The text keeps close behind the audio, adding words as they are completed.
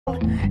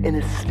and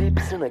he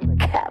sleeps in a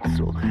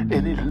capsule,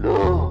 and he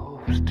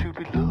loves to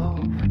be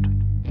loved.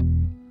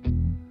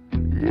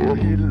 Yeah,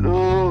 he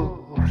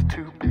loves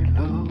to be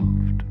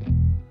loved.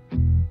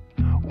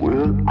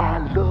 Well, I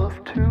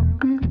love to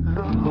be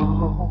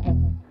loved.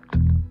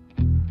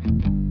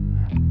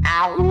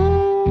 Ow.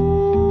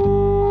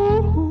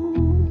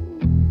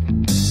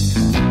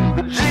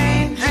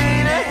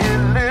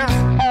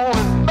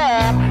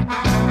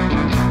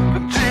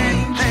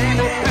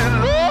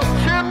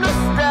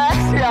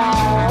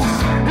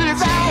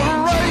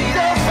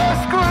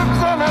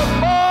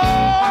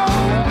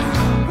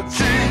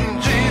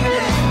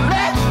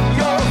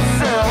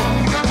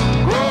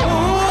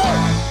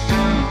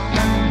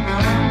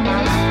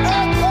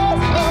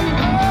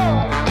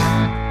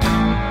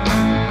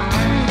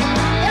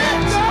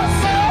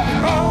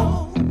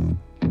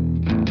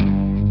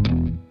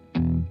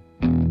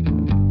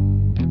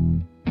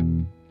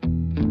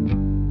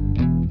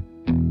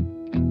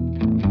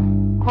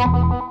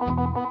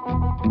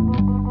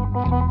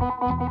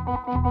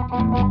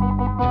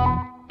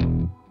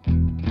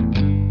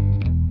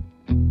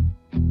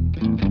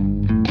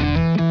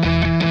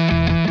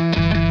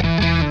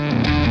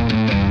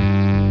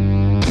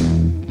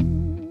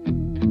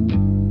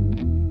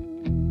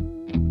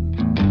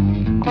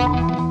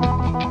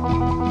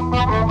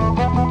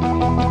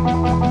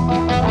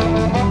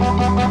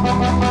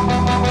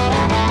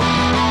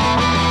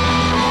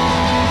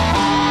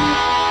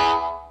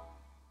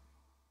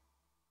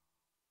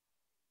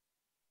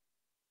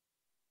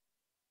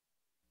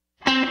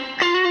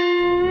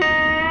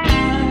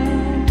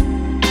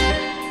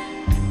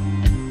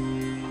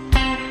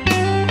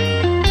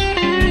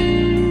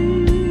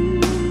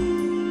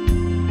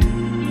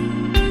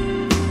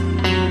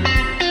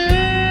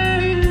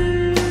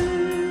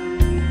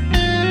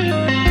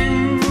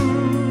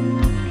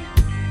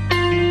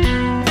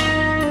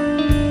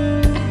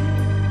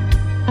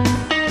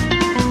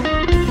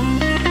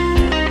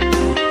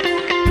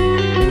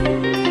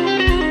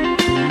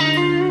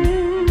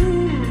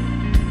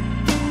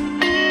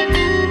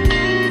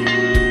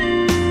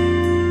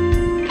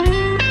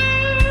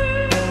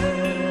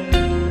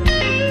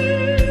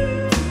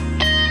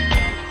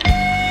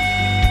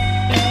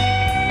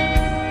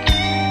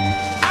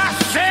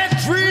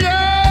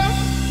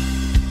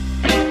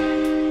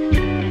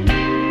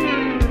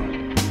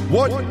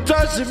 What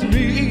does it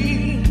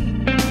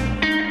mean?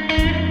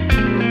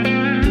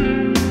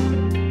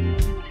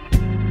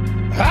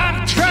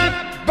 I'm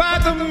trapped by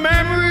the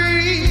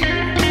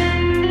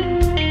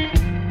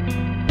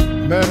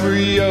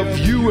memory of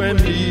you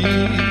and me.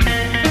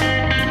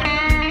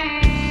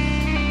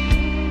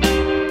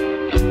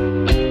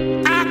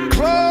 I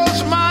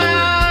close my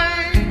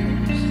eyes,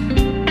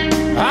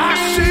 I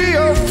see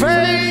your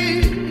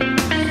face,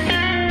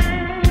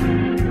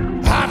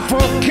 I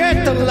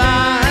forget the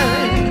lies.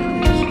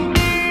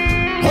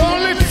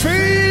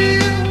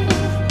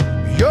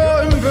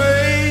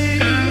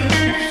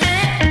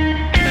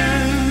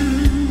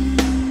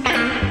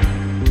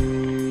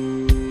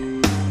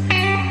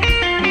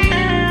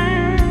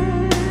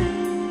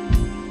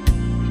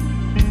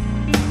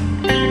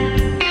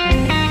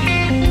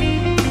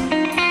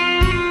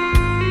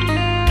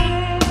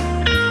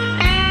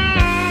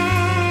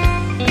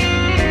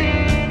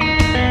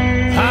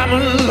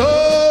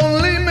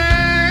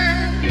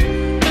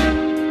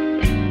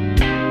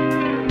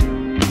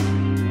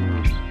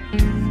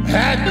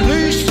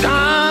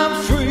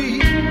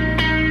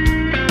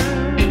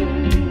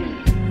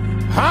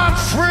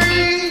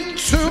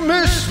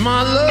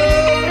 My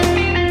love,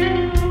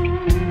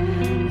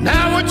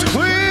 now it's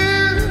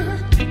clear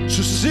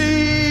to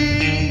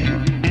see.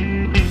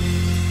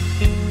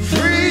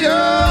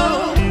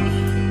 Freedom,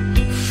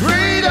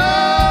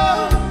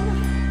 freedom.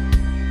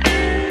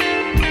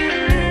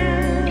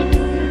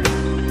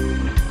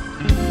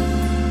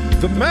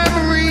 The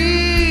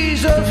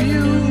memories of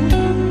you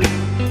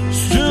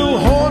still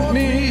haunt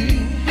me.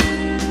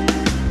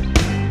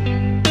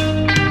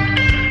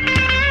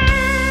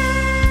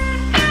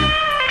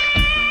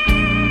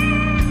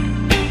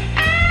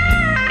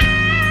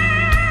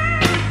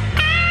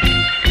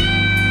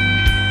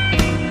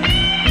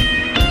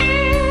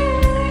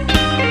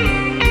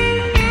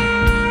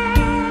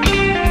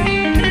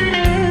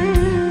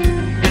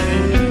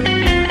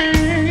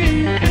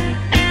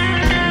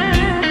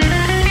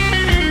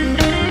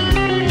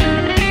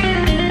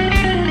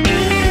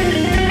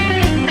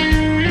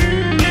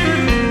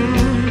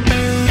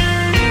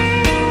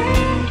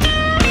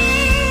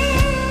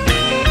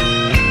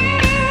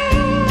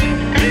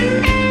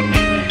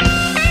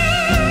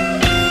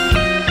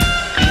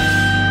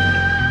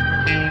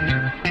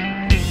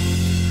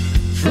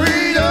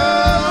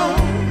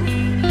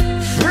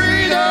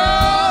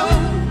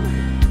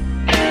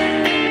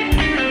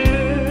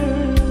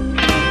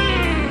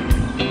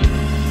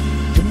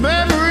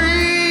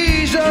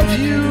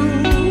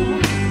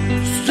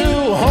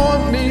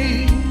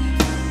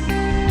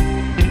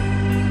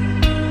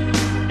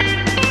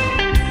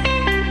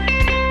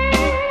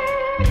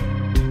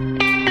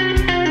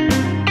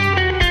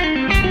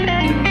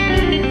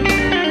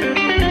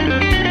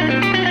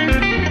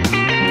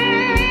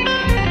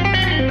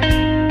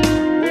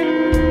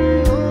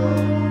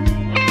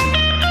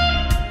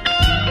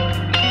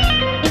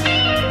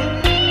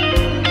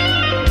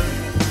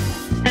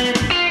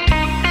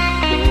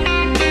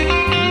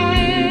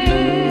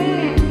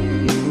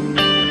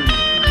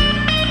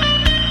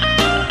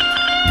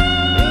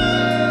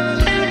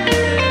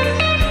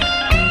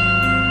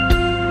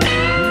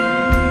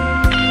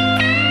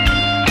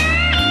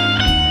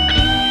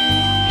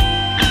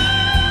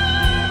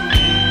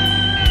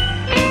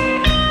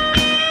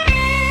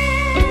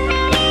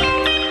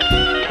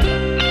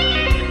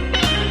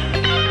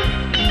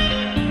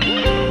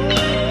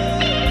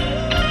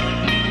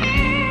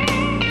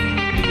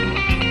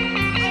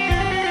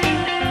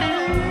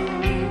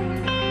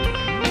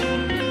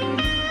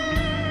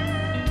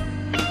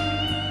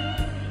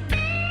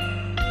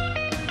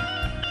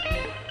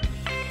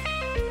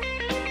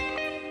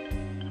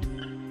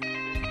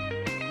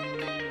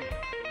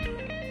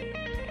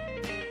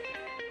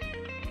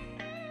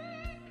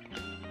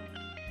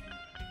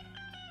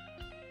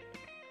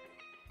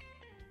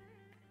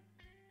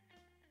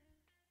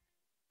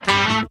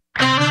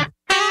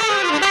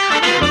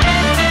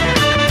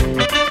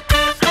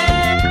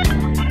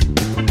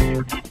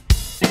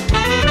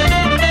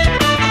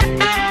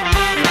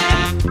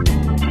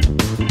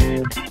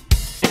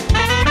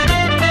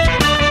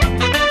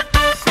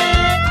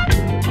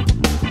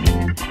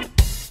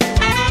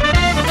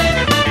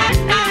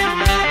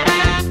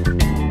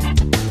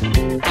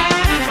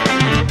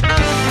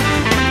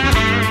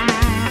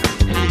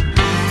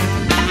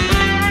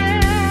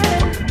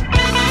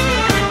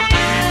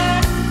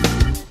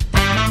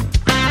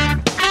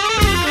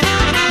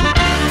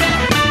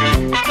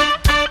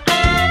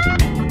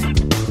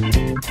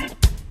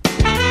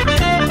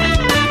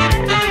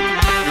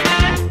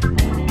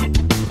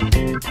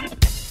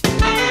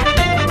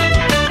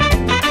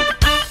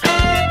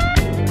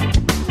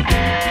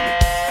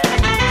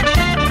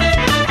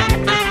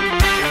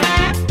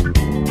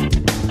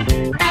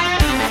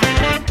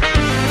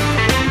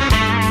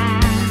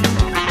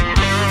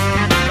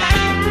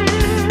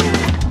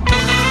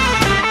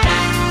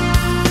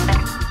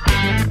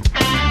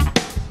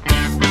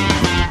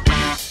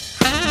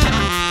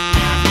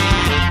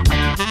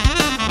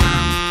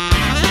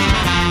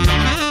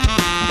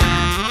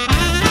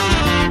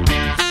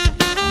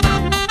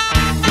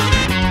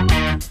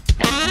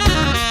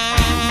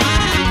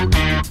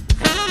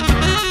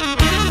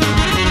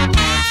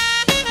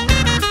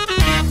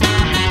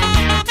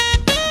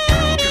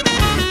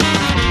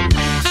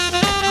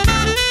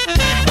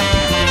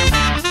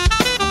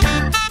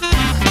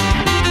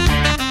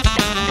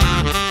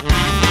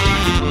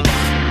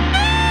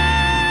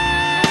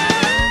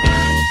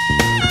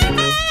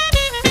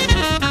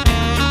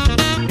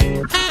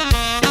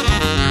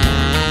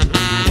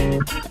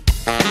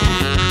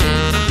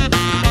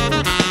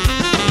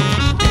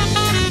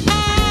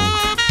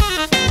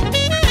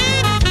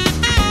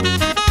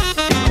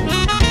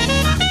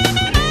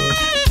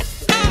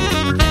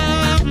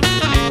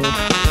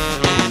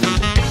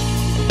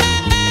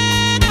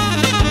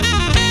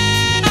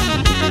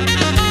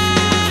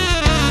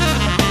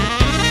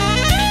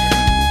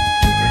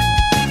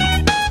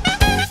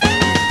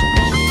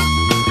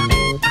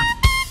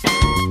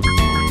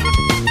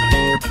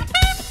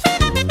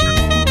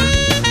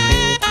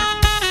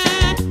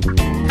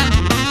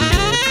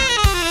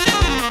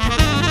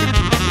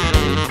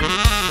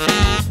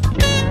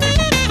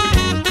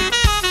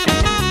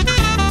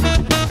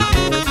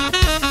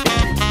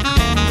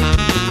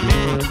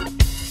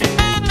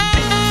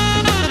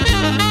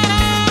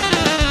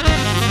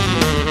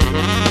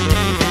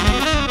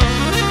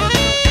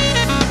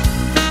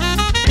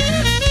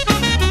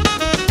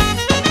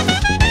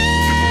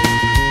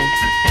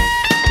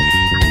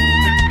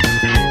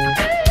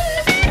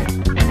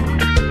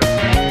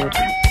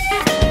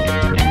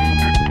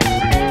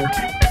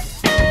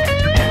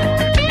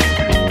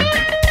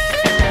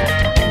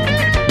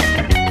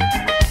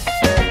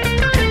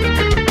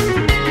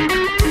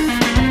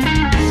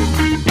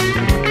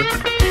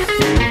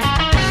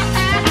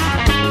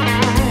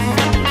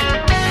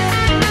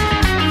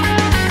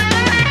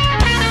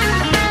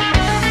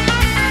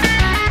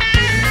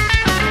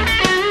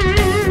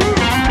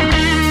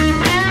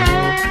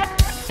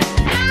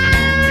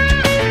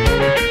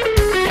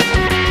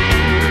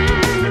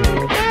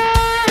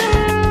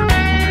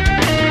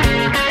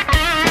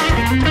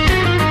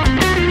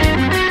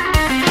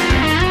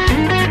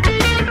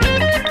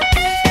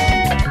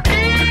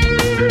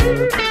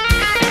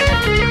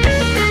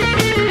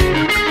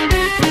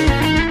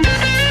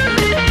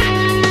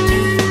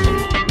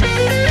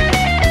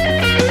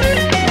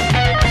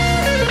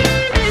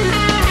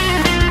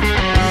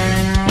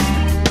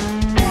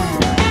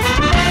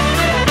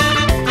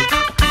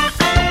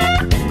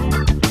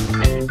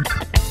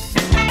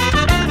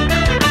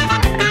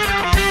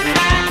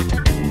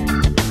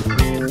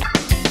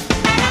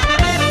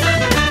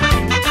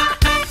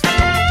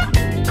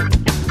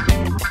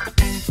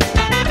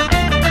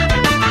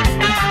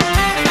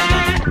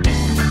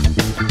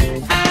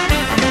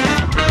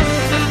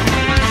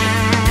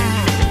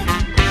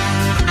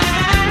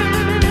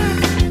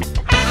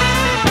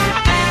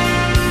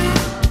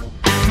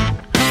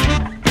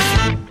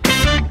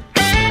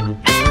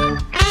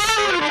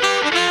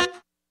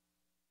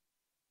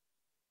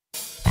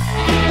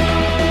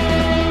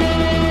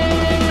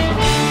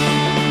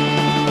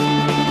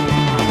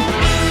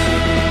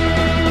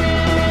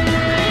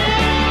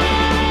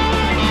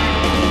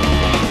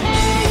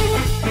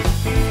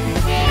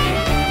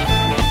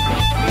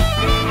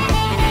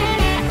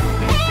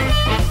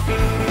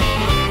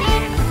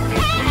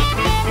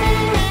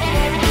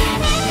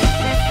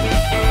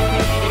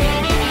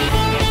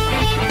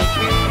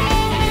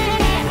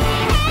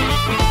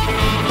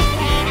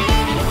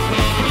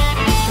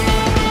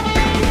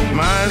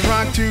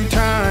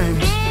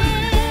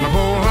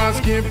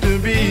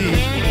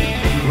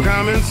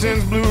 common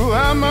sense blew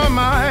out my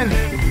mind.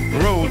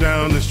 Rolled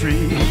down the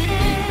street.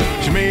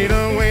 She made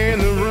her way in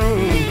the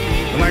room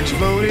like she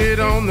floated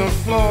on the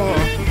floor.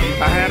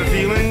 I had a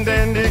feeling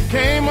then it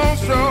came on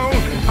strong.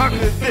 How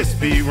could this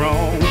be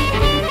wrong?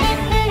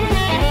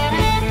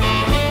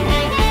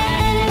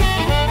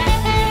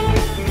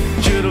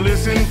 Should've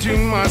listened to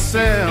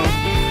myself.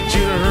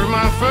 Should've heard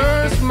my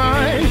first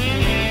mind.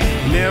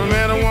 Never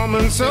met a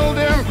woman so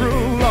damn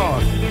cruel,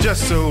 Lord,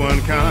 just so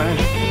unkind.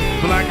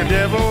 Like a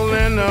devil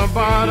in a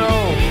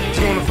bottle, it's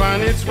gonna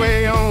find its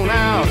way on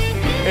out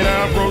in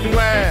our broken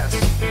glass.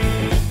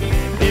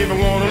 If I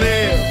wanna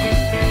live,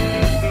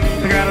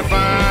 I gotta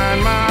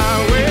find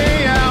my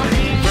way out.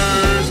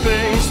 First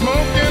thing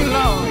smoking,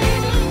 Lord,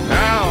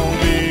 I'll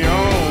be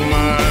on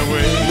my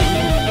way.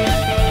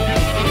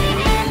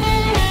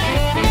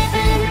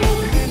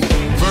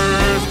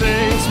 First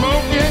thing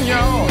smoking,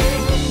 y'all,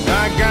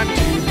 I got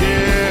to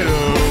get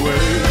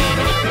away.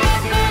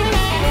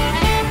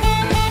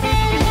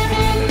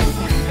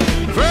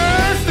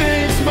 First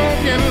thing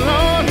smoking,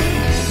 Lord,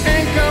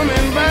 ain't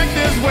coming back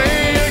this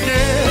way again.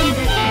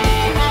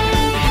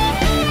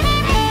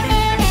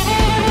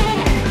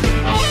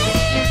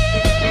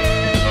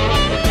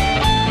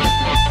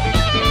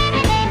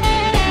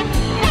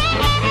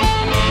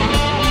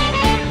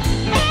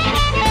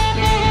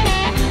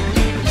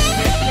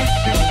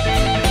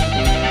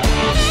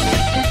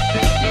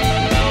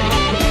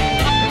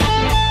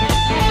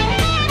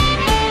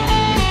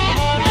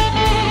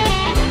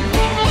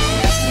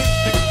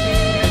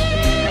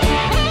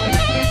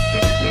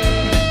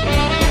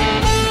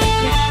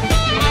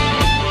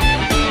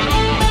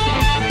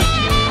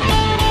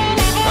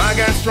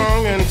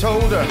 Strong and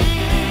told her,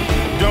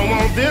 don't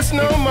want this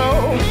no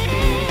more.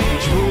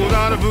 She pulled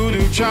out a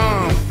voodoo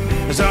charm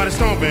and started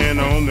stomping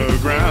on the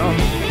ground.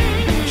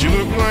 She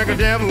looked like a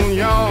devil,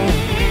 y'all,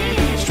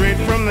 straight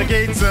from the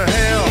gates of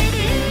hell.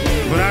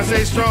 But I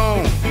stay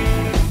strong,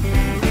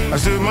 I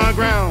stood my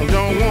ground,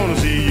 don't want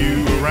to see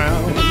you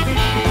around.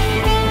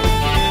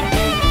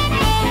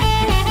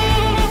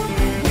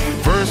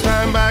 First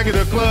time back at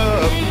the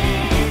club,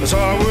 I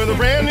saw her with a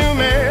brand new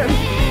man.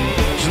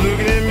 She's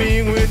looking at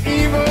me with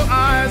evil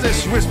eyes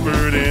as she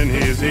whispered in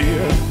his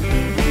ear.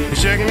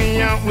 He's checking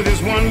me out with his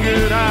one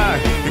good eye.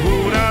 He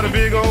pulled out a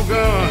big old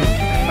gun.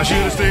 I should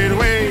have stayed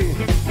away.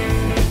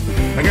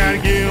 I gotta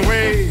get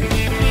away.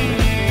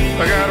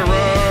 I gotta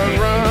run,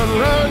 run,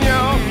 run,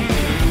 y'all.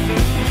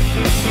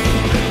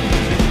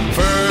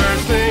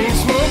 First thing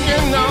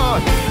smoking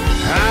on,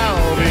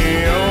 I'll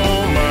be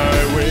on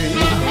my way.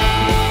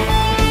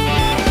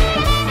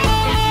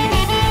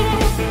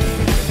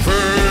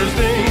 First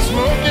thing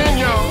smoking,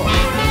 y'all,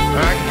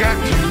 I got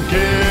to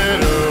get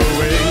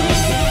away.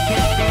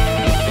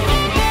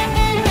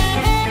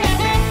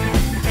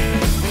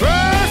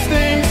 First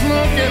thing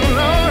smoking,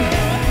 Lord,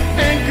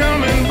 ain't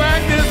coming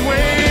back this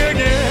way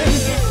again.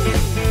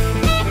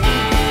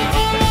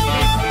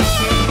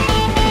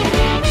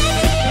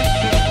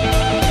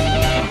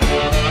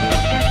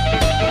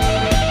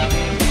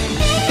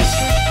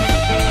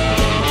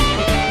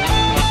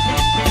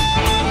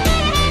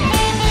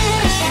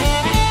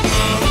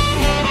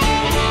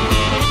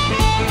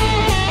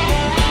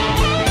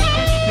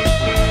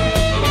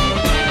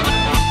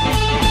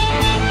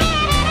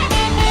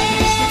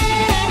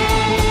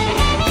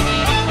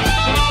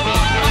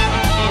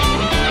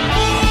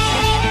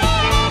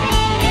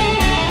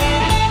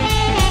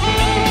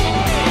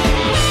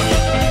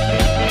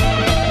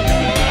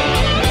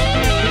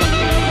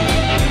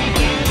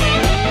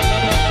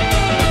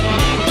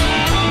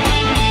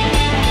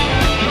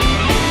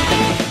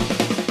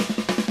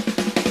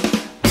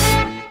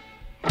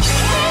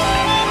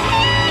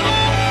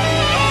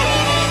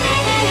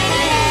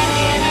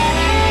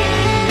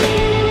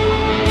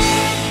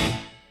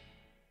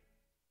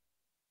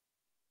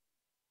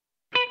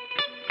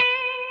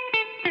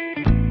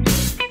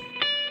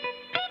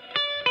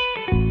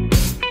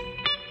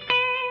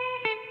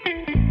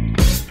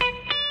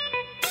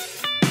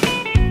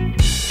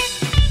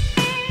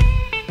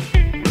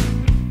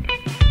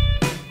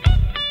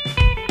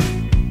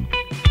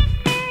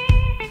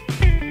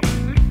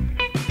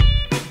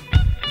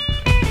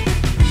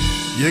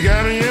 You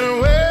got me in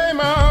a way,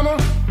 mama.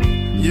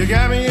 You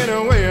got me